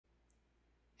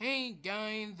Hey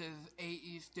guys, this is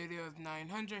AE Studios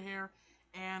 900 here,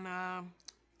 and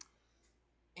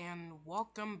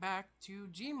welcome back to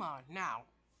Gmod. Now,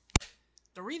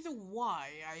 the reason why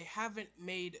I haven't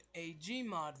made a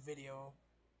Gmod video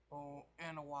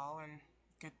in a while and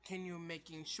continue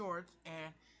making shorts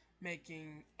and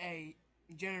making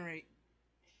generate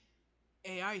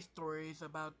AI stories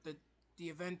about the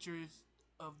adventures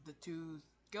of the two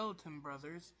skeleton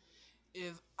brothers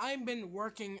is I've been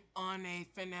working on a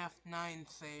FNAF 9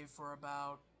 save for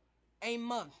about a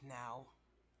month now.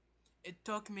 It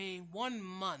took me 1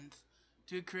 month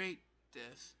to create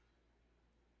this,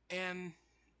 and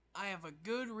I have a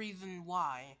good reason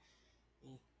why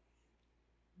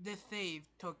this save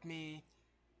took me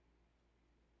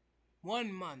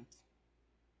 1 month.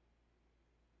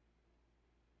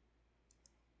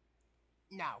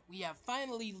 Now, we have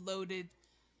finally loaded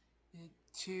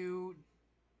to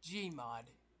Gmod.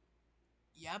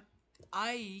 Yep,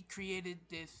 I created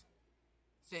this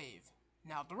save.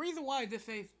 Now, the reason why this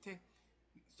save took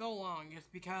so long is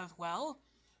because, well,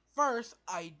 first,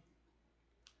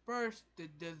 the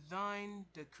design,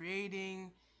 the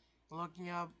creating, looking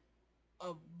up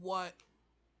of what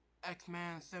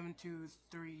X-Man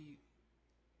 723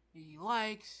 he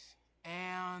likes,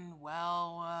 and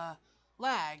well,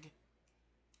 lag.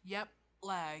 Yep,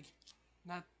 lag.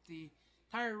 That's the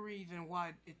entire reason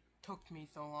why it took me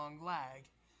so long. Lag.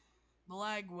 The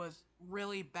lag was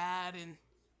really bad and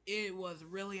it was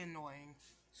really annoying.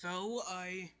 So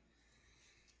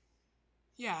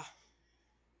yeah.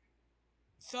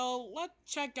 So let's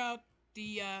check out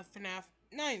the FNAF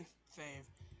 9 save,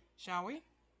 shall we?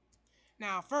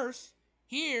 Now, first,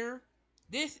 here,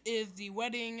 this is the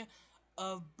wedding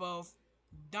of both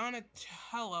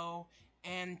Donatello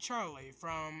and Charlie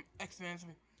from X-Men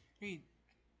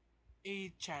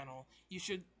channel. You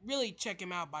should really check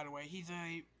him out, by the way. He's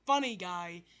a funny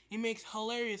guy. He makes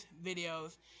hilarious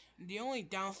videos. The only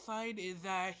downside is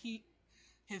that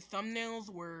his thumbnails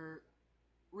were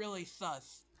really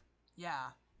sus.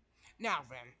 Yeah. Now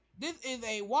then, this is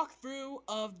a walkthrough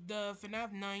of the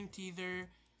FNAF 9 teaser,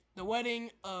 the wedding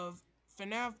of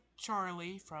FNAF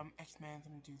Charlie from X-Men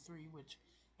 723, which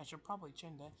I should probably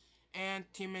change that,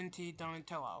 and TMNT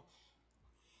Donatello.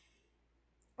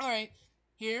 Alright,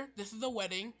 here, this is a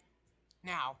wedding.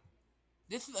 Now,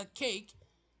 this is a cake.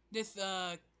 This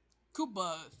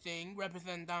Koopa thing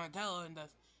represents Donatello, and the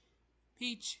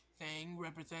Peach thing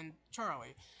represents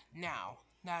Charlie. Now,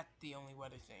 that's the only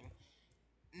wedding thing.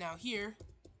 Now here,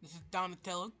 this is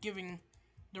Donatello giving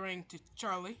the ring to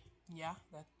Charlie. Yeah,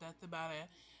 that's about it.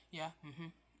 Yeah,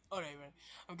 Alright, man.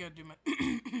 I'm gonna do my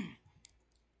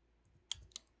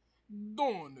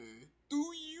Donnie, do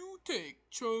you take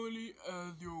Charlie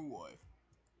as your wife?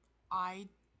 I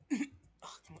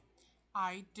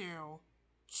I do.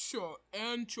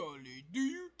 And Charlie, do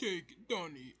you take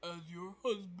Donnie as your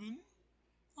husband?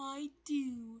 I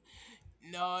do.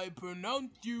 Now I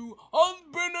pronounce you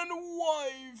husband and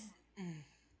wife.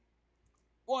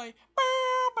 Why?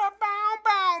 Bow, bow, bow,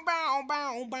 bow, bow,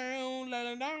 bow, bow, la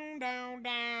la down, down,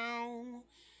 down.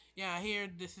 Yeah, here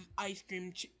this is ice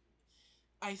cream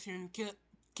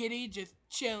kitty just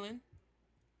chilling,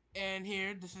 and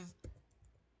here this is.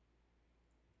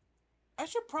 I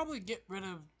should probably get rid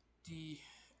of the.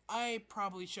 I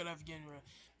probably should have gotten rid.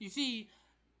 You see,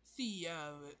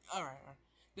 all right.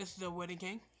 This is the wedding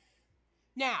cake.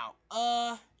 Now,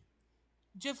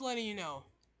 just letting you know,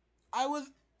 I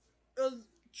was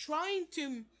trying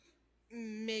to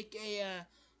make a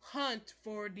hunt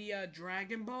for the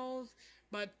Dragon Balls,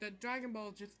 but the Dragon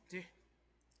Ball just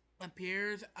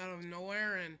appears out of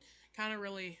nowhere and kind of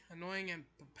really annoying and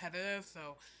repetitive,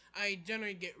 so I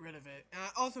generally get rid of it. And I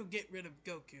also get rid of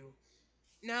Goku.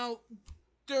 Now,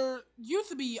 there used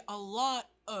to be a lot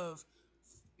of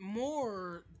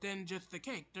more than just the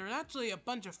cake. There's actually a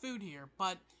bunch of food here,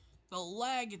 but the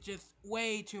lag is just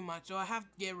way too much, so I have to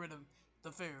get rid of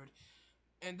the food.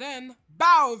 And then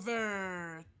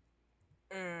Bowser!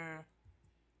 And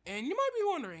you might be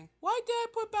wondering, why did I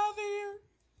put Bowser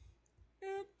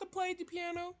here to play the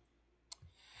piano?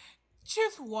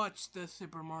 Just watch the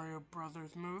Super Mario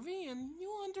Brothers movie and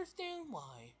you'll understand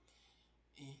why.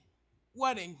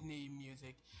 Wedding theme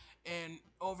music. And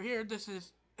over here, this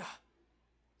is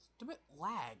stupid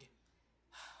lag.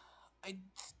 I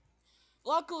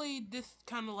luckily this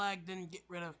kind of lag didn't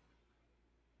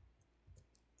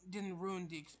ruin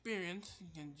the experience. You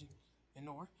can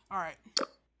ignore. All right,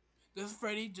 this is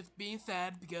Freddy just being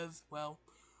sad because, well,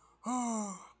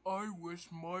 I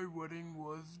wish my wedding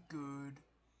was good.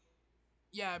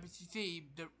 Yeah, but you see,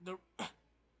 the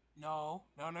no,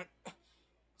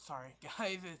 sorry,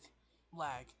 guys,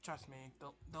 lag. Trust me,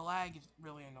 the lag is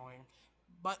really annoying,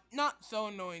 but not so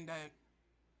annoying that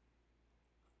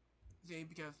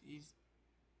because he's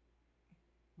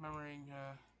remembering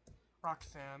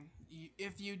Roxanne.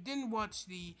 If you didn't watch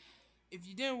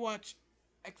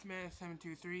X-Men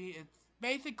 723, it's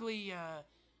basically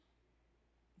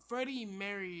Freddy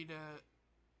married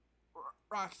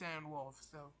Roxanne Wolf.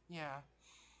 So yeah.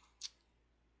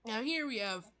 Now here we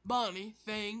have Bonnie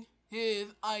saying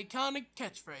his iconic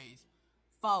catchphrase,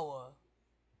 "Follow."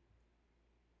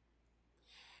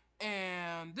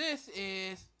 And this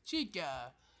is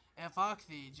Chica and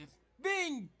Foxy just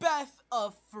being best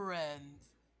of friends.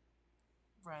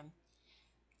 Friend.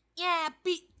 Yeah,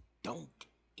 don't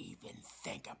even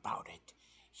think about it,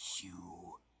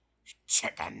 you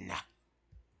chicken.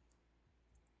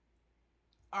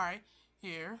 Alright,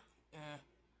 here.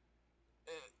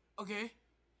 Okay.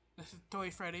 This is Toy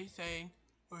Freddy saying,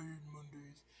 I hate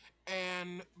Mondays.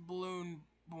 And Balloon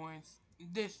Boys.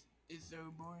 This is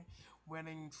so boring.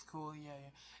 Wedding school,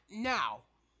 yeah. Now,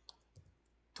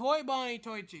 Toy Bonnie,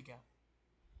 Toy Chica.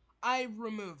 I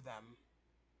removed them.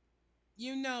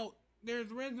 You know,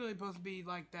 there's originally supposed to be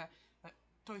like that.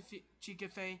 Toy Chica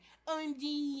saying,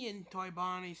 OMG, and Toy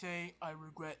Bonnie saying, I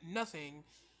regret nothing.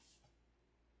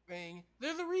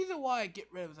 There's a reason why I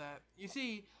get rid of that. You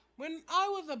see, when I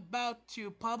was about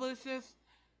to publish this,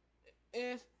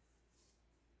 is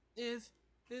is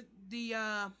the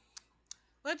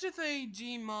let's just say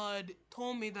Gmod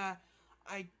told me that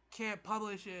I can't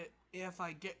publish it if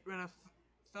I get rid of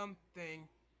something.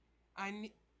 I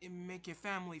need to make it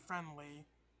family friendly,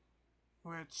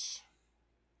 which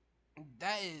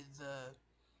that is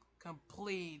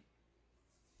complete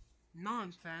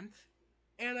nonsense.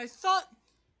 And I thought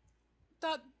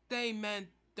they meant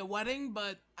the wedding,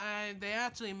 but they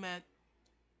actually meant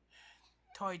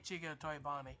Toy Chica, Toy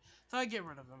Bonnie. So I get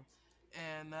rid of them.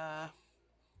 And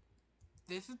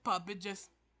this is Puppet just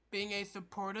being a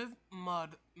supportive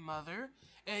mother.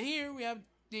 And here we have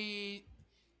the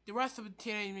rest of the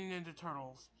Teenage Mutant Ninja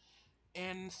Turtles.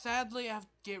 And sadly, I have to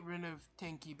get rid of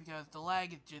Tinky because the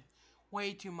lag is just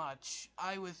way too much.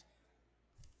 I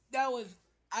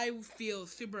feel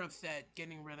super upset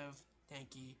getting rid of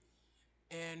Tinky.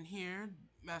 And here,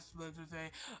 Master Splinter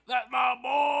say, "That's my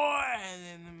boy!" And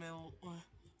in the middle,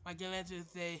 Michelangelo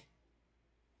say,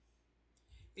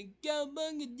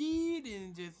 "Cowabunga dude!"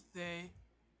 And just say,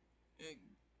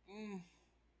 mm,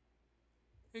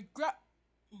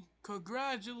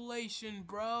 "Congratulations,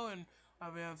 bro!" And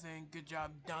I'm saying, "Good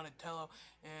job, Donatello."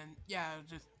 And yeah,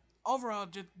 just overall,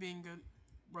 just being good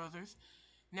brothers.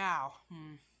 Now,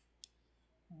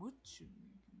 what should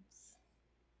we do?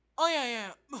 Oh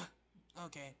yeah.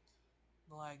 Okay,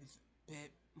 the lag is a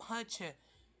bit much.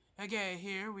 Okay,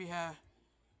 here we have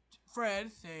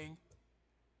Fred saying,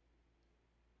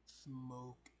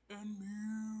 "Smoke and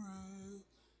mirrors."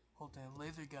 Hold on,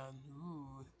 laser gun.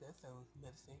 Ooh, that sounds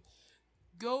menacing.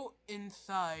 Go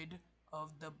inside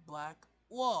of the black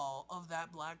wall, of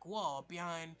that black wall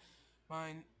behind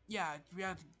mine. Yeah, we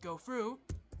have to go through.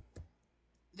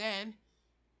 Then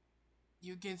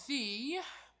you can see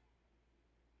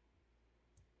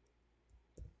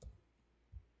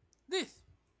this.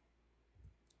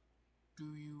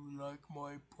 Do you like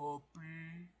my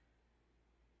puppy?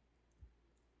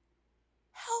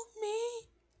 Help me!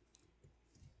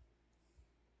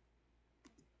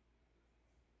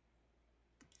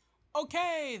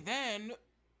 Okay, then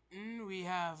we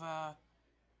have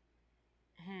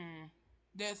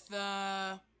this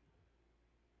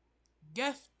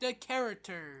guess the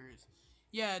characters.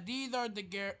 Yeah, these are the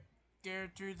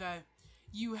characters that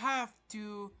you have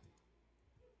to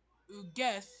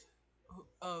guess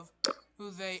of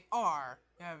who they are.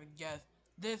 You haven't guessed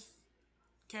this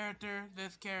character,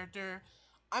 this character.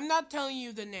 I'm not telling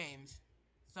you the names.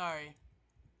 Sorry.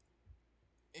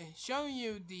 Showing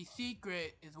you the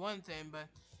secret is one thing, but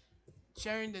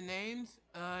sharing the names,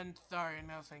 sorry,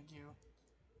 no thank you.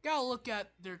 Gotta look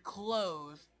at their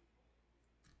clothes.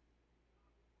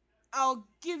 I'll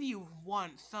give you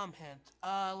some hint.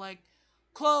 Like,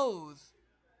 clothes.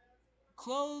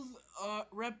 Clothes,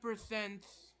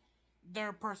 represents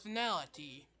their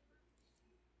personality.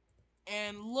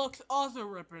 And looks also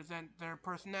represent their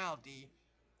personality.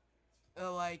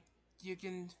 Like, you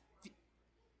can...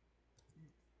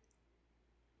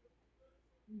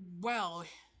 Well,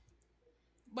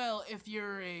 if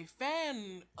you're a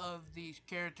fan of these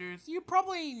characters, you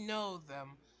probably know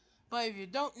them. But if you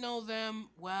don't know them,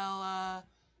 well,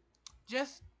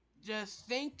 just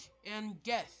think and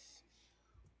guess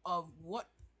of what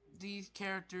these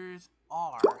characters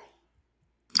are.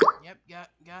 Yep,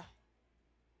 got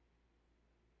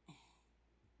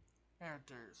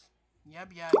characters.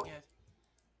 Yep, yeah, I guess.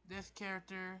 This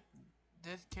character,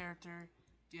 this character,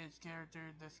 this character,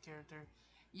 this character.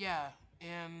 Yeah,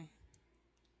 and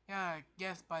yeah, I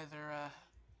guess by their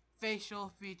facial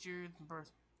features and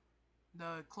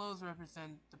the clothes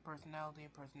represent the personality,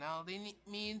 and personality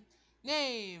means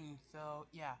name. So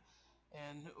yeah,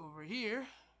 and over here,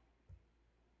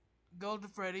 Golden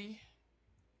Freddy.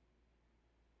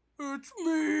 It's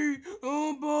me,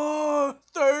 boss,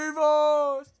 save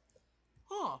us!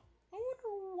 Huh? I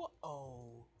wonder what.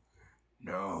 Oh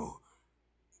no!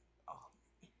 Oh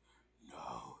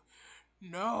no!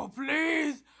 No,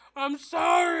 please! I'm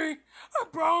sorry! I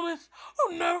promise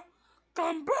I'll never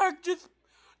come back. Just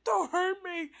don't hurt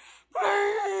me,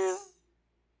 please!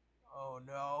 Oh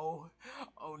no!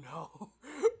 Oh no!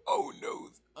 Oh no!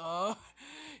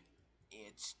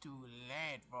 It's too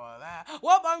late for that.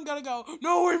 Well, I'm gonna go.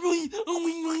 No, wait,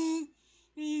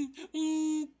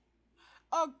 please!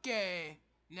 Okay.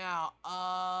 Now,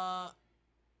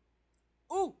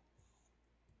 ooh!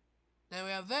 Then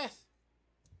we have this.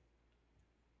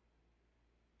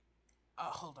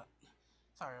 Hold on.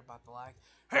 Sorry about the lag.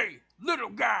 Hey, little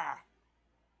guy!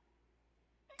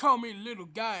 Call me little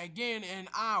guy again, and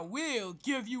I will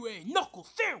give you a knuckle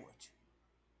sandwich.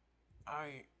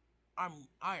 I,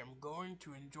 I am going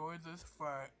to enjoy this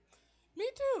fight. Me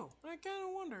too. I kind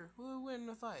of wonder who will win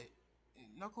the fight,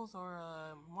 Knuckles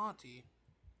or Monty.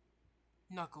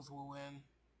 Knuckles will win,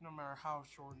 no matter how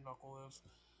short Knuckles is.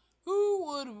 Who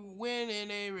would win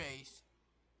in a race?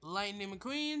 Lightning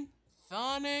McQueen,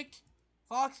 Sonic,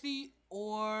 Foxy,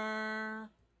 or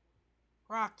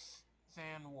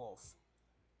Roxanne Wolf?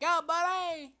 Go,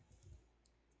 buddy!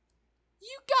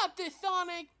 You got this,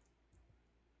 Sonic!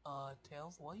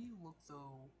 Tails, why you look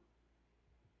so...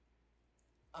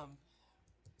 Um,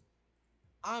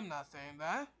 I'm not saying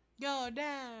that. Go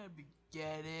down,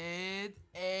 get it?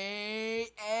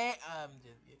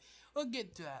 Just kidding. We'll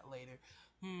get to that later.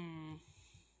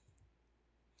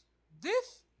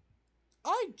 This,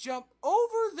 I jumped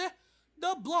over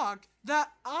the block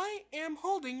that I am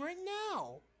holding right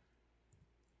now.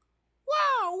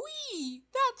 Wowee!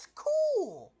 That's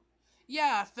cool!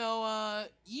 Yeah, so,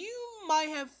 you might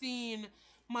have seen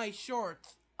my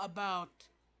shorts about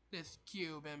this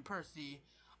cube and Percy.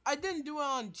 I didn't do it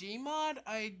on Gmod,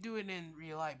 I do it in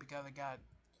real life because I got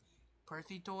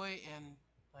Percy toy and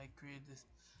I created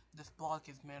this block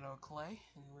is made out of clay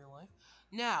in real life.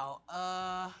 Now,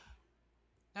 now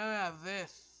we have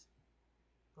this.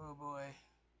 Oh boy.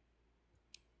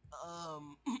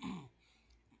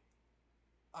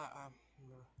 I,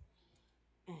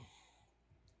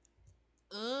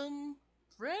 um,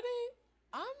 Freddy?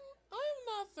 I'm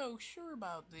not so sure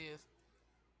about this.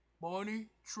 Bonnie,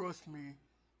 trust me.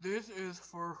 This is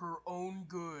for her own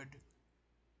good.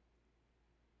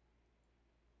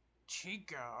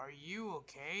 Chica, are you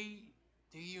okay?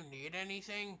 Do you need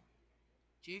anything?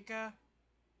 Chica?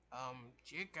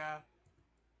 Chica?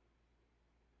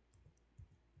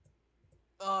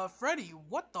 Freddy,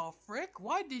 what the frick?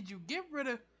 Why did you get rid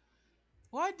of...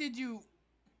 Why did you...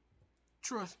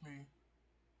 Trust me.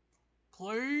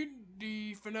 Play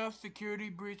the FNAF security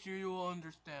breach and you'll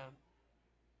understand.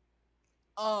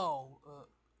 Oh,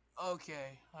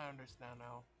 okay. I understand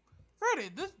now. Freddy,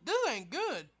 this ain't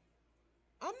good.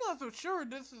 I'm not so sure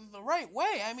this is the right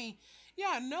way. I mean,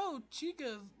 yeah, I know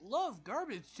Chicas love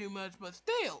garbage too much, but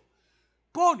still.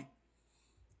 Bonnie,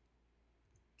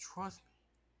 trust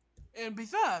me. And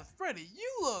besides, Freddy,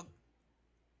 you look...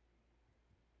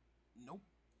 Nope.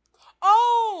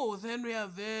 Oh, then we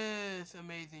have this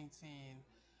amazing scene.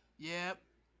 Yep.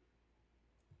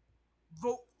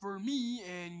 Vote for me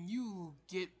and you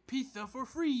get pizza for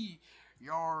free.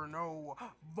 You're no,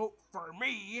 vote for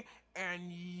me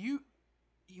and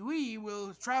we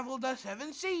will travel the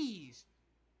 7 seas.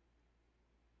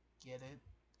 Get it?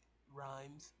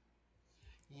 Rhymes.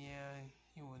 Yeah,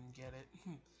 you wouldn't get it.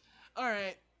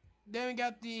 Alright, then we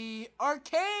got the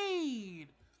arcade.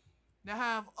 They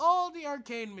have all the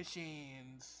arcade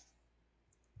machines.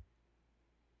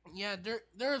 Yeah,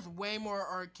 there's way more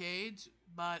arcades,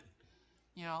 but,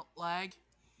 you know, lag.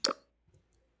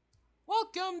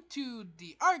 Welcome to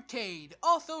the arcade,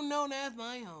 also known as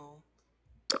my home.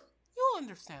 You'll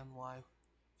understand why if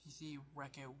you see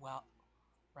Wreck-It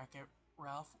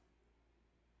Ralph.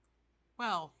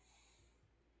 Well,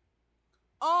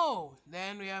 oh,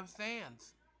 then we have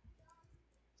Sans.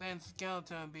 Sans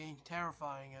Skeleton being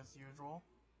terrifying as usual.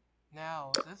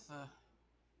 Now, this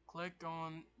click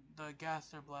on the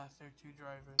Gaster Blaster 2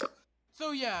 driver.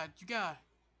 So yeah, you gotta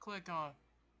click on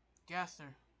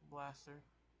Gaster Blaster.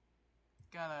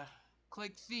 Gotta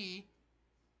click C.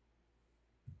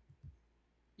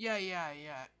 Yeah.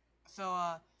 So,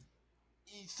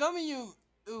 some of you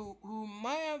who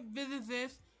might have visited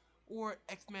this or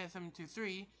X-Men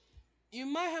 723, you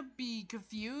might have be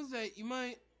confused that you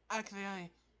might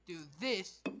accidentally do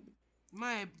this. You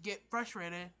might get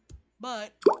frustrated,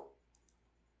 but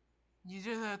you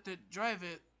just have to drive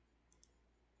it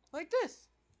like this.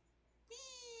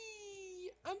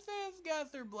 Whee! I'm Sans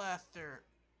Gather Blaster.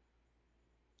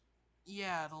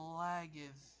 Yeah, the lag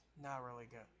is not really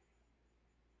good.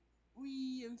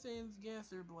 Whee! I'm Sans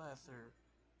Gather Blaster.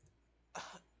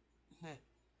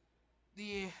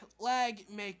 The lag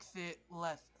makes it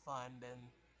less fun than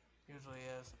usually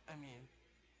is. I mean,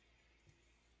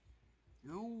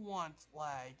 who wants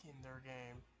lag in their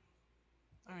game?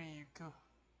 I mean, you could.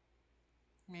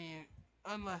 I mean,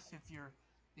 unless if you're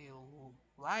the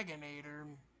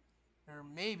laginator, or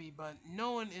maybe, but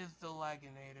no one is the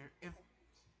laginator.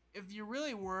 If you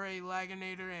really were a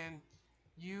laginator and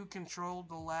you controlled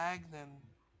the lag, then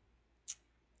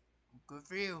good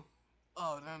for you.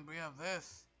 Oh, then we have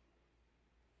this.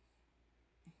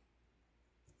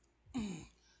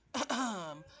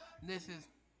 This is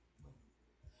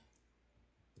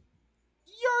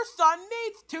your son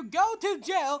needs to go to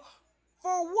jail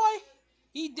for what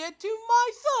he did to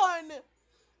my son.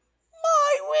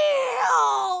 My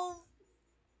wheels.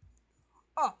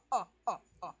 Uh, hold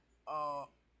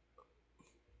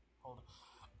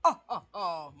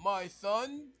on. My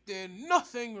son did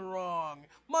nothing wrong.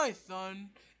 My son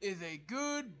is a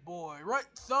good boy, right,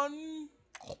 son?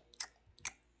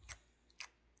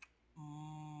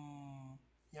 Mmm,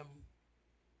 yummy.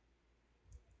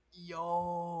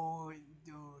 Yo,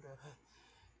 dude.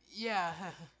 Yeah.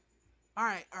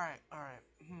 Alright.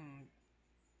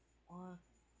 What?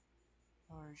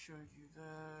 I showed you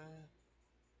that.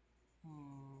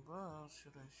 What else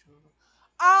should I show them?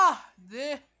 Ah!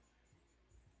 This.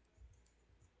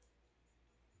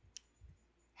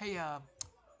 Hey,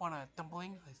 want a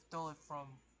dumpling? I stole it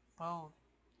from Bo.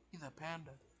 He's a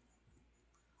panda.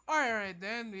 Alright,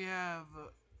 then we have.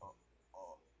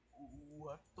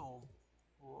 What the?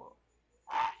 What?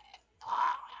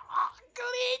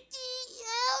 Glitchy,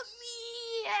 help me!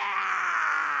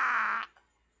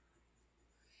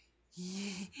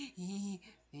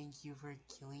 Thank you for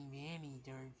killing Manny,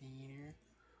 Darth Vader.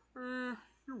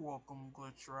 You're welcome,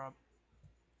 Glitch Trap.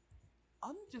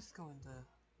 I'm just going to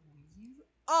leave.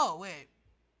 Oh, wait.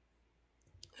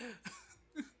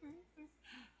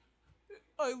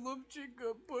 I love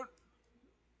Chica, but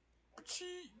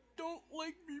she don't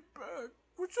like me back.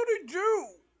 What should I do?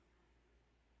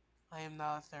 I am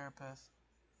not a therapist.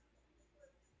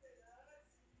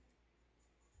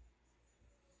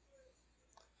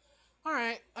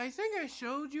 Alright, I think I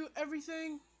showed you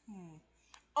everything.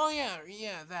 Oh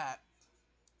yeah, that.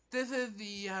 This is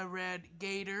the red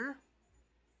gator.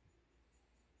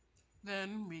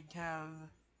 Then we have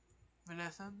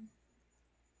Vanessa.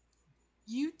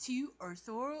 You two are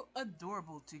so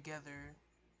adorable together.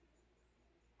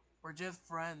 We're just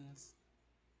friends.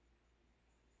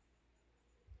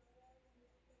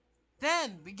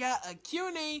 Then we got a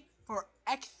Q&A for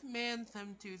X-Man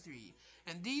 723.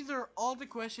 And these are all the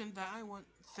questions that I want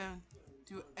sent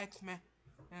to X-Man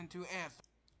and to answer.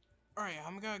 Alright,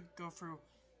 I'm gonna go through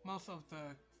most of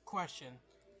the questions.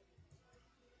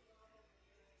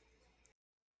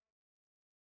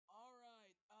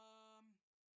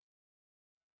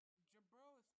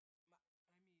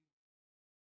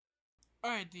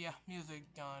 Alright, Jabro is Alright, the music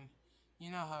gone.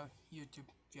 You know how YouTube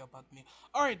feel about me.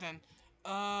 Alright then.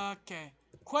 Okay.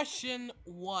 Question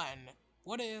 1.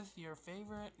 What is your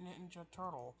favorite Ninja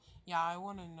Turtle? Yeah, I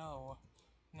wanna know.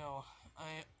 No,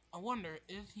 I wonder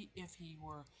if he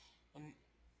were an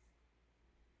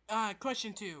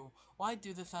question 2. Why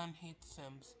do the sun hate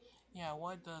Sims? Yeah,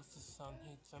 why does the sun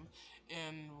hate Sims?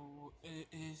 And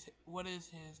what is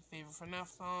his favorite FNAF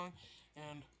song?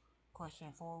 And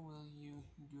question 4, will you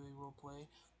do a roleplay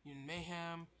in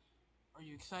Mayhem? Are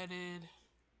you excited?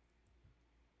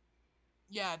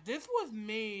 Yeah, this was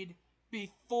made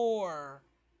before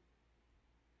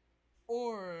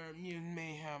or Mutant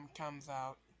Mayhem comes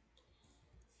out.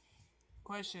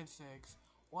 Question 6.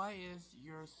 Why is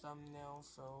your thumbnail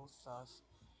so sus?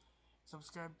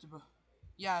 Subscribe to...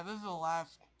 Yeah, this is the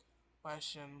last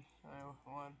question I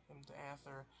want him to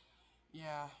answer.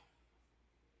 Yeah.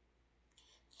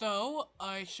 So,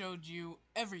 I showed you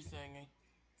everything. I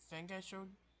think I showed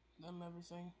them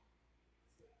everything.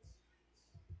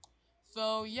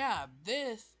 So, yeah,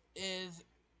 this is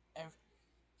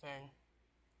everything.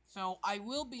 So, I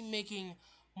will be making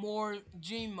more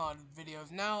Gmod videos.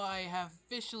 Now I have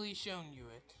officially shown you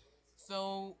it.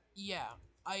 So, yeah.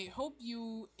 I hope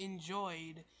you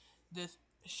enjoyed this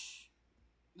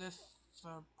this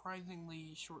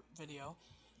surprisingly short video.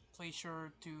 Please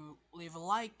sure to leave a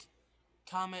like,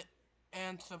 comment,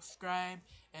 and subscribe,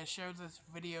 and share this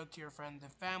video to your friends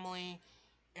and family.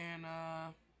 And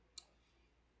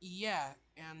yeah,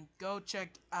 and go check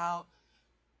out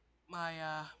my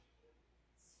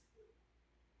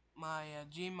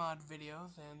Gmod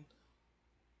videos and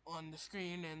on the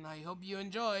screen. And I hope you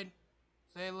enjoyed.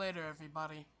 See you later,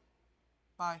 everybody.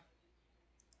 Bye.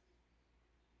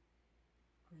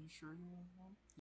 Are you sure you want one?